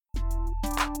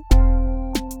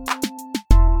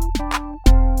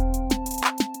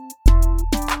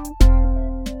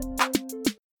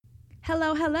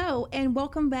hello, and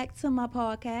welcome back to my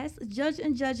podcast, Judge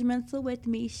and Judgmental with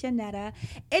me, Shanetta.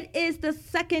 It is the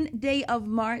second day of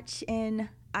March, and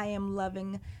I am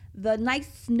loving the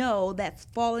nice snow that's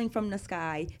falling from the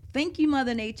sky. Thank you,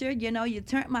 Mother Nature. You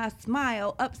turned my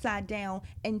smile upside down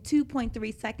in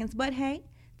 2.3 seconds, but hey,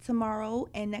 tomorrow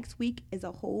and next week is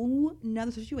a whole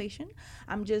nother situation.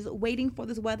 I'm just waiting for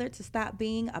this weather to stop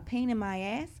being a pain in my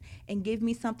ass and give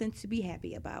me something to be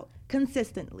happy about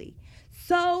consistently.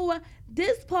 So,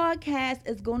 this podcast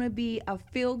is going to be a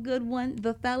feel good one.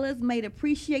 The fellas might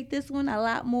appreciate this one a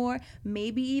lot more,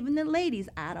 maybe even the ladies.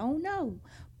 I don't know.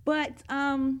 But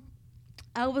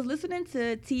I was listening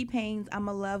to T-Pain's "I'm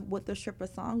in Love with a Stripper"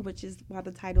 song, which is why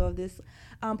the title of this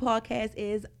podcast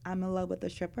is "I'm in Love with a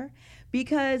Stripper,"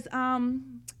 because I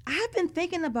have been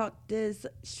thinking about this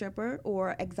stripper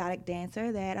or exotic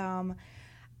dancer that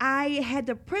I had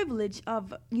the privilege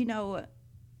of,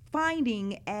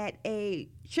 finding at a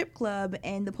strip club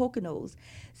in the Poconos.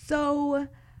 So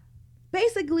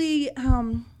basically,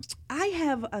 I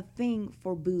have a thing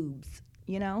for boobs.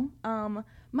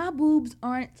 My boobs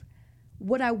aren't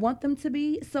what I want them to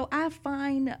be. So I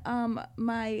find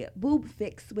my boob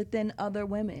fix within other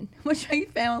women, which I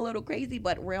found a little crazy,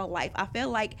 but real life. I feel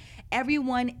like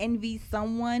everyone envies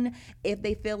someone if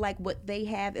they feel like what they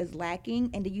have is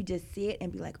lacking, and then you just see it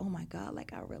and be like, oh my God,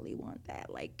 like I really want that.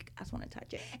 Like I just want to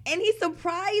touch it. And he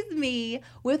surprised me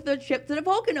with the trip to the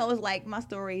Poconos. Like my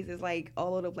stories is like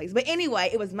all over the place. But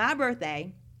anyway, it was my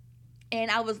birthday. And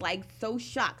I was like so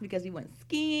shocked because we went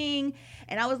skiing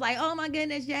and I was like, oh my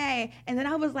goodness, yay. And then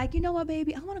I was like, you know what,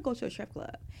 baby, I want to go to a strip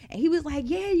club. And he was like,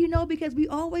 yeah, because we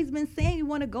always been saying we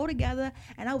want to go together.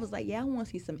 And I was like, yeah, I want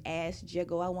to see some ass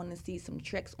jiggle. I want to see some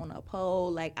tricks on a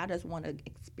pole. Like, I just want to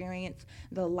experience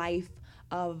the life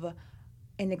of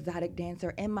an exotic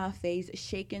dancer in my face,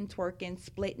 shaking, twerking,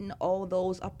 splitting all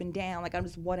those up and down. Like I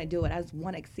just want to do it. I just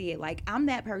want to see it. Like I'm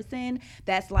that person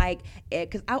that's like,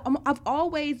 because I've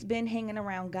always been hanging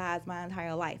around guys my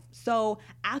entire life. So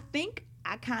I think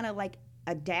I kind of like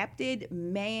adapted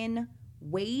man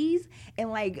ways,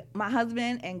 and like my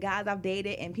husband and guys I've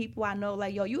dated and people I know,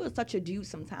 like, yo, you are such a dude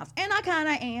sometimes, and I kind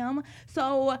of am.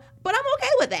 So but I'm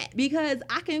okay with that because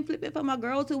I can flip it from a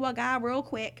girl to a guy real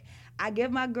quick. I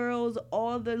give my girls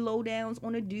all the lowdowns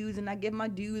on the dudes, and I give my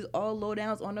dudes all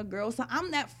lowdowns on the girls. So I'm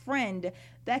that friend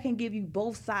that can give you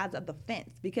both sides of the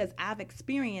fence because I've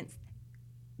experienced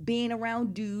being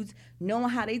around dudes, knowing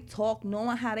how they talk,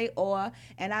 knowing how they are.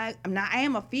 And I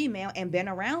am a female and been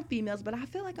around females, but I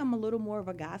feel like I'm a little more of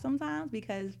a guy sometimes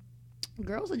because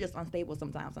girls are just unstable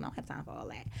sometimes, and I don't have time for all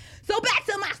that. So back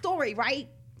to my story, right?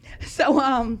 So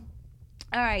all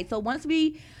right. So once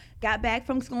we got back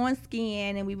from going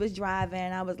skiing and we was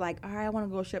driving, I was like, all right, I want to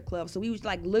go to a strip club. So we was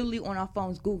like literally on our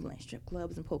phones Googling strip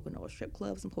clubs and Poconos, strip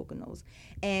clubs and Poconos.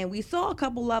 And we saw a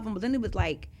couple of them, but then it was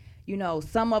like,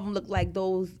 some of them look like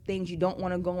those things you don't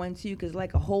want to go into because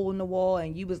like a hole in the wall,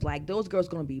 and you was like, those girls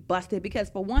going to be busted. Because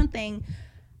for one thing,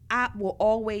 I will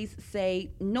always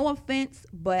say, no offense,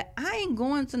 but I ain't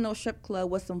going to no strip club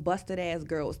with some busted ass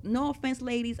girls. No offense,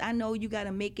 ladies. I know you got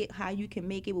to make it how you can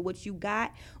make it with what you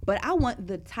got, but I want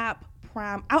the top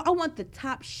prime. I want the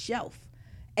top shelf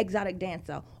exotic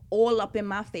dancer all up in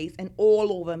my face and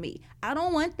all over me. I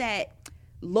don't want that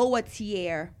lower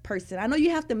tier person. I know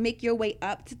you have to make your way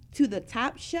up to the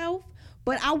top shelf,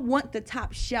 but I want the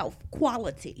top shelf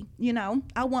quality.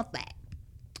 I want that.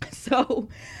 So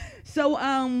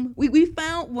we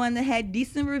found one that had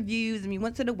decent reviews, and we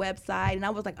went to the website, and I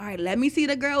was like, all right, let me see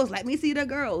the girls.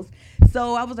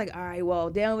 So I was like, all right, well,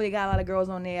 they don't really got a lot of girls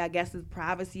on there. I guess it's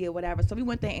privacy or whatever. So we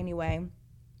went there anyway.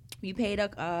 We paid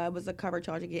it was a cover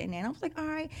charge to get in there. And I was like, all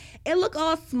right. It looked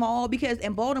all small because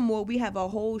in Baltimore, we have a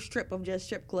whole strip of just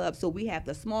strip clubs. So we have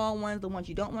the small ones, the ones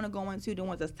you don't want to go into, the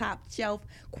ones that's top shelf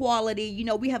quality.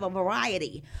 We have a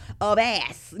variety of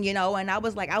ass, and I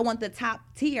was like, I want the top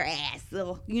tier ass,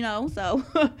 so.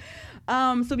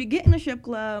 So we get in the strip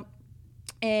club,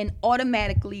 and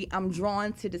automatically I'm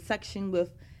drawn to the section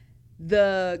with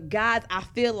the guys I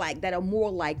feel like that are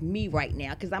more like me right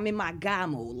now because I'm in my guy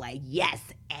mode. Like, yes,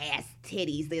 ass,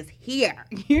 titties is here,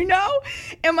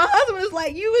 And my husband was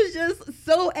like, you was just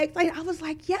so excited. I was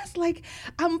like, yes, like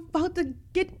I'm about to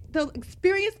get the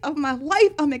experience of my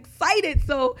life. I'm excited.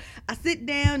 So I sit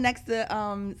down next to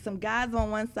some guys on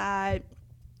one side,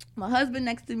 my husband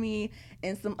next to me,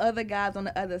 and some other guys on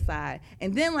the other side.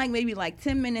 And then maybe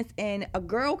 10 minutes in, a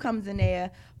girl comes in there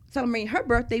celebrating her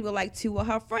birthday with 2 of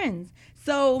her friends.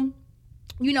 So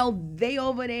they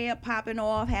over there popping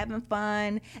off, having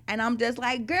fun, and I'm just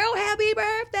like, girl, happy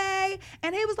birthday.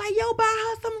 And he was like, yo, buy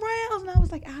her some rounds. And I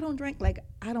was like, I don't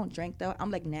drink though.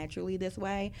 I'm like naturally this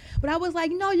way. But I was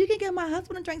like, no, you can get my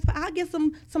husband a drink, but I'll get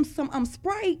some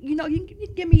Sprite. You can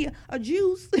give me a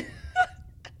juice.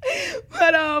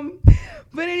 But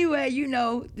anyway,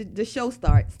 the show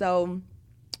starts. So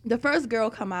the first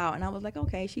girl come out, and I was like,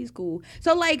 okay, she's cool.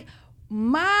 So like,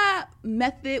 my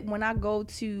method when I go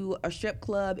to a strip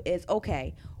club is,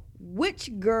 okay,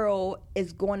 which girl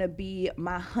is going to be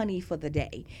my honey for the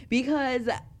day? Because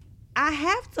I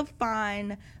have to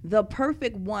find the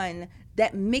perfect one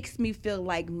that makes me feel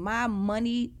like my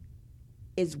money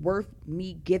is worth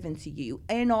me giving to you.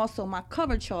 And also my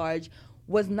cover charge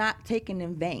was not taken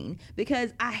in vain,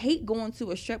 because I hate going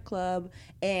to a strip club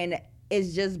and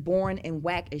it's just boring and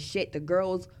whack as shit. The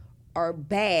girls are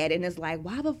bad, and it's like,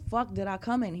 why the fuck did I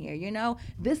come in here?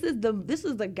 This is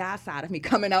the guy side of me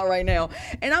coming out right now,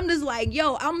 and I'm just like,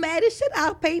 yo, I'm mad as shit.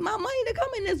 I paid my money to come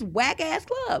in this whack ass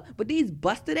club, but these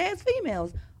busted ass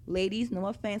females, ladies, no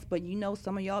offense, but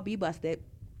some of y'all be busted.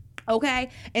 Okay.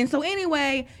 And so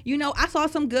anyway, I saw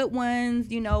some good ones,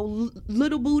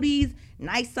 little booties,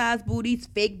 nice size booties,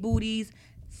 fake booties,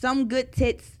 some good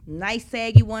tits, nice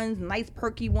saggy ones, nice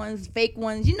perky ones, fake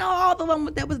ones, all the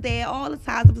ones that was there, all the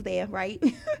sizes was there, right?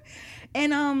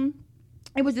 And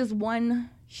it was just one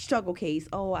struggle case.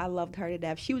 Oh, I loved her to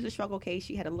death. She was a struggle case.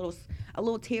 She had a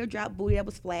little teardrop booty that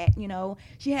was flat,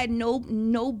 She had no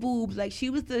boobs. Like she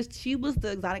was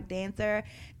the exotic dancer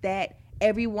that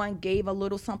everyone gave a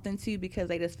little something to because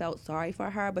they just felt sorry for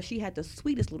her, but she had the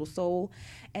sweetest little soul.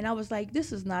 And I was like,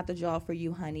 this is not the job for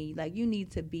you, honey. Like, you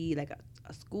need to be like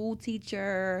a school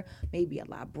teacher, maybe a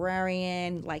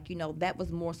librarian. Like, that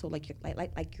was more so like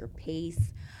your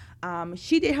pace.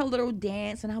 She did her little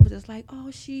dance, and I was just like, oh,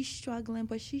 she's struggling,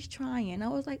 but she's trying. I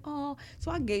was like, oh.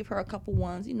 So I gave her a couple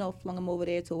ones, flung them over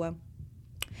there to her.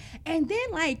 And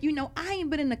then, I ain't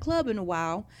been in the club in a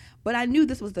while, but I knew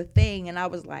this was the thing. And I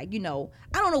was like, I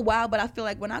don't know why, but I feel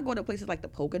like when I go to places like the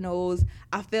Poconos,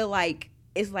 I feel like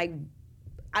it's like,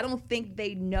 I don't think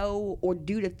they know or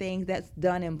do the things that's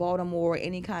done in Baltimore or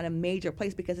any kind of major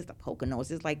place, because it's the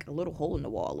Poconos. It's like a little hole in the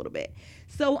wall a little bit.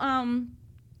 So,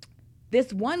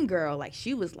 this one girl,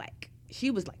 she was like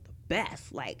the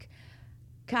best, like,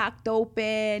 cocked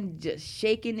open, just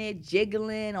shaking it,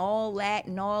 jiggling, all that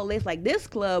and all this. Like, this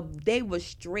club, they was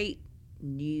straight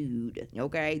nude,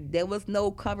 okay? There was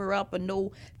no cover up or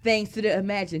no things to the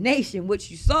imagination. What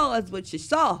you saw is what you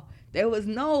saw. There was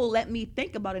no let me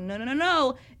think about it.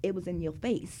 No. It was in your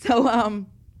face. So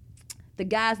the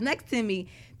guys next to me,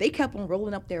 they kept on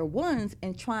rolling up their ones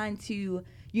and trying to,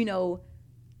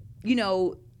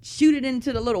 shoot it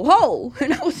into the little hole.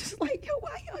 And I was just like, yo,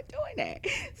 why y'all doing that?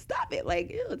 Stop it.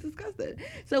 Like, ew, it's disgusting.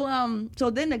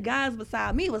 So then the guys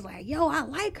beside me was like, yo, I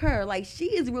like her. Like, she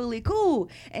is really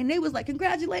cool. And they was like,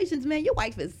 congratulations, man. Your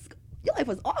wife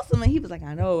was awesome. And he was like,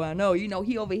 I know.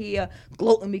 He over here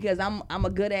gloating because I'm a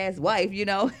good ass wife,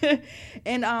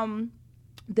 And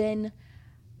then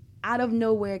out of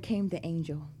nowhere came the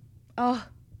angel. Oh,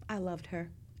 I loved her.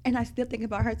 And I still think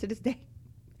about her to this day.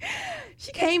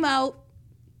 She came out.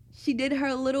 She did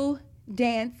her little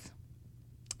dance,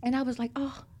 and I was like,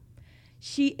 oh,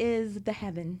 she is the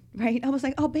heaven, right? I was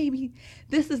like, oh, baby,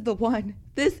 this is the one.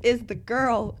 This is the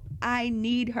girl. I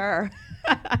need her.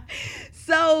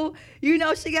 So, she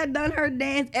got done her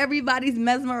dance. Everybody's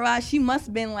mesmerized. She must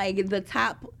have been like the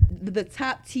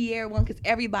top tier one, because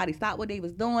everybody stopped what they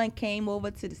was doing, came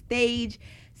over to the stage,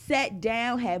 sat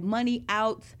down, had money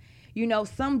out.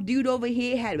 Some dude over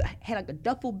here had like a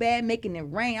duffel bag making it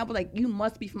rain. I was like, you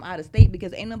must be from out of state,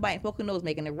 because ain't nobody in Poconos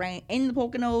making it rain in the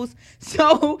Poconos.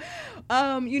 So,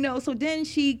 so then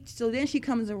she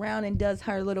comes around and does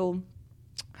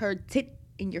her tit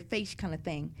in your face kind of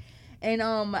thing. And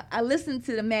I listened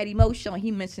to the Matty Mo show, and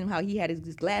he mentioned how he had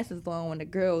his glasses on when the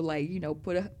girl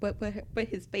put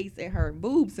his face in her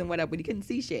boobs and whatever, but he couldn't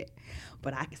see shit.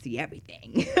 But I could see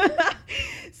everything.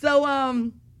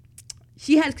 So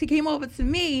she came over to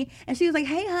me, and she was like,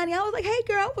 hey, honey. I was like, hey,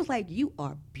 girl. I was like, you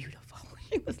are beautiful.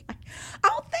 She was like,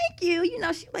 oh, thank you.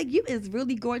 She's like, you is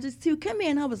really gorgeous, too. Come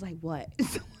here. And I was like, what?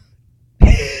 So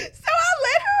I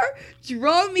let her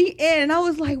draw me in, and I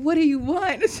was like, what do you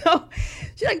want? So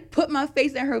she put my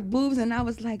face in her boobs, and I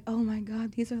was like, oh, my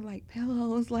God, these are like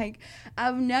pillows. Like,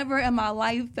 I've never in my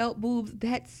life felt boobs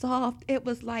that soft. It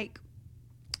was like,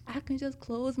 I can just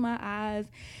close my eyes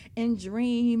and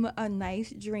dream a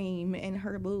nice dream in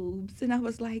her boobs. And I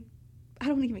was like, I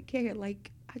don't even care.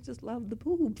 Like, I just love the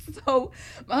boobs. So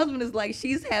my husband is like,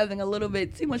 she's having a little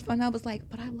bit too much fun. I was like,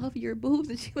 but I love your boobs.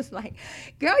 And she was like,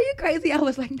 girl, you crazy. I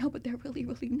was like, no, but they're really,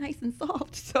 really nice and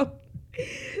soft. So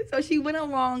she went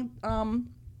along,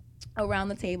 around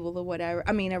the table or whatever.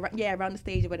 I mean, around the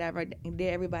stage or whatever. Did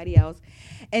everybody else.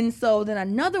 And so then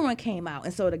another one came out.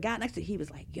 And so the guy next to he was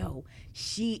like, yo,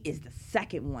 she is the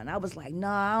second one. I was like, nah,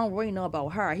 I don't really know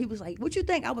about her. He was like, what you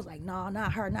think? I was like, nah,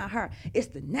 not her, not her. It's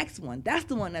the next one. That's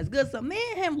the one that's good. So me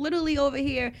and him literally over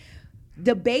here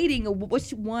debating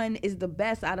which one is the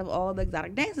best out of all the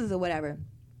exotic dances or whatever.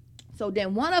 So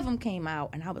then one of them came out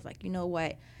and I was like, you know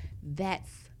what?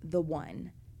 That's the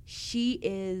one. She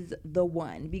is the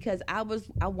one, because I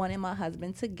wanted my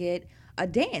husband to get a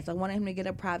dance. I wanted him to get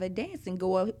a private dance and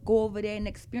go over there and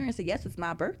experience it. Yes, it's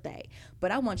my birthday,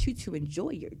 but I want you to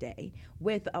enjoy your day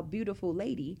with a beautiful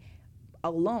lady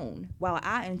alone while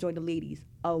I enjoy the ladies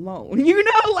alone. You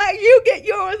know, like you get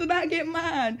yours and I get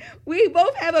mine. We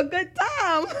both have a good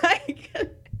time. Like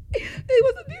it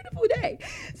was a beautiful day.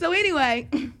 So anyway,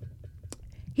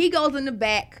 he goes in the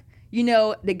back. You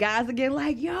know, the guys are getting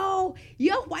like, yo,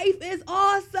 your wife is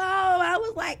awesome. I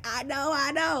was like, I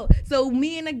know. So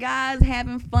me and the guys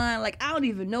having fun. Like, I don't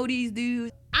even know these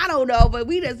dudes. I don't know, but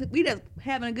we just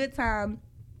having a good time.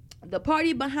 The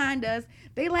party behind us,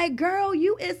 they like, girl,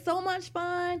 you is so much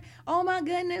fun. Oh my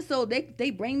goodness. So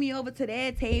they bring me over to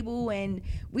their table and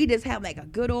we just have like a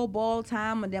good old ball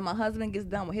time. And then my husband gets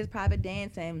done with his private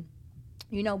dance and,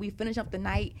 you know, we finish up the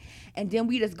night and then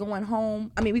we just going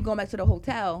home. I mean, we going back to the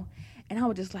hotel. And I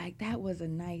was just like, that was a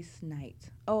nice night.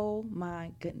 Oh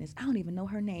my goodness. I don't even know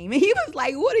her name. And he was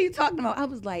like, what are you talking about? I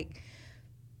was like,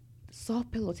 soft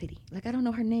pillow titty. Like, I don't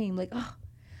know her name. Like, oh,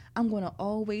 I'm going to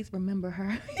always remember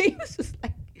her. He was just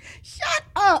like, shut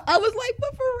up. I was like,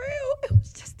 but for real, it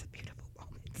was just a beautiful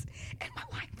moment in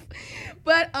my life.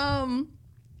 But I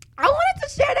wanted to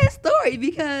share that story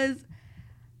because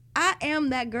I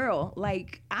am that girl.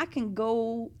 Like, I can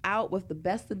go out with the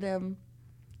best of them.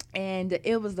 And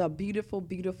it was a beautiful,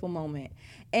 beautiful moment.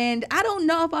 And I don't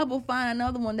know if I will find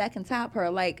another one that can top her.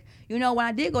 Like, you know, when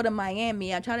I did go to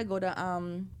Miami, I tried to go to,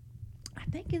 I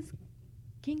think it's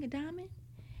King of Diamond.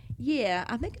 Yeah,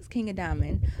 I think it's King of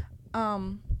Diamond.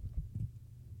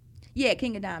 Yeah,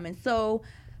 King of Diamond. So,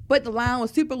 but the line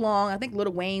was super long. I think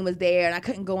Lil Wayne was there, and I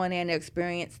couldn't go in there and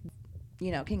experience,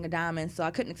 you know, King of Diamonds, so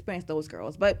I couldn't experience those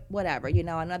girls. But whatever, you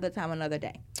know, another time, another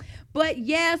day. But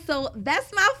yeah, so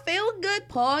that's my feel good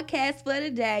podcast for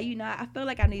today. You know, I feel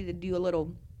like I need to do a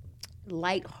little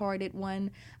lighthearted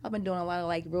one. I've been doing a lot of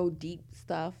like real deep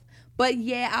stuff. But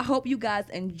yeah, I hope you guys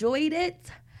enjoyed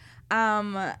it.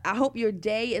 I hope your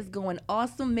day is going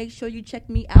awesome. Make sure you check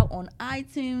me out on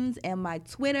iTunes and my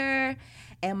Twitter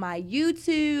and my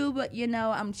YouTube. You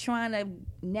know, I'm trying to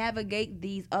navigate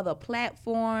these other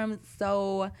platforms.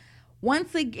 So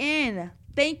once again,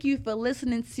 thank you for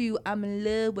listening to I'm in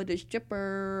Love with a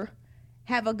Stripper.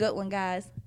 Have a good one, guys.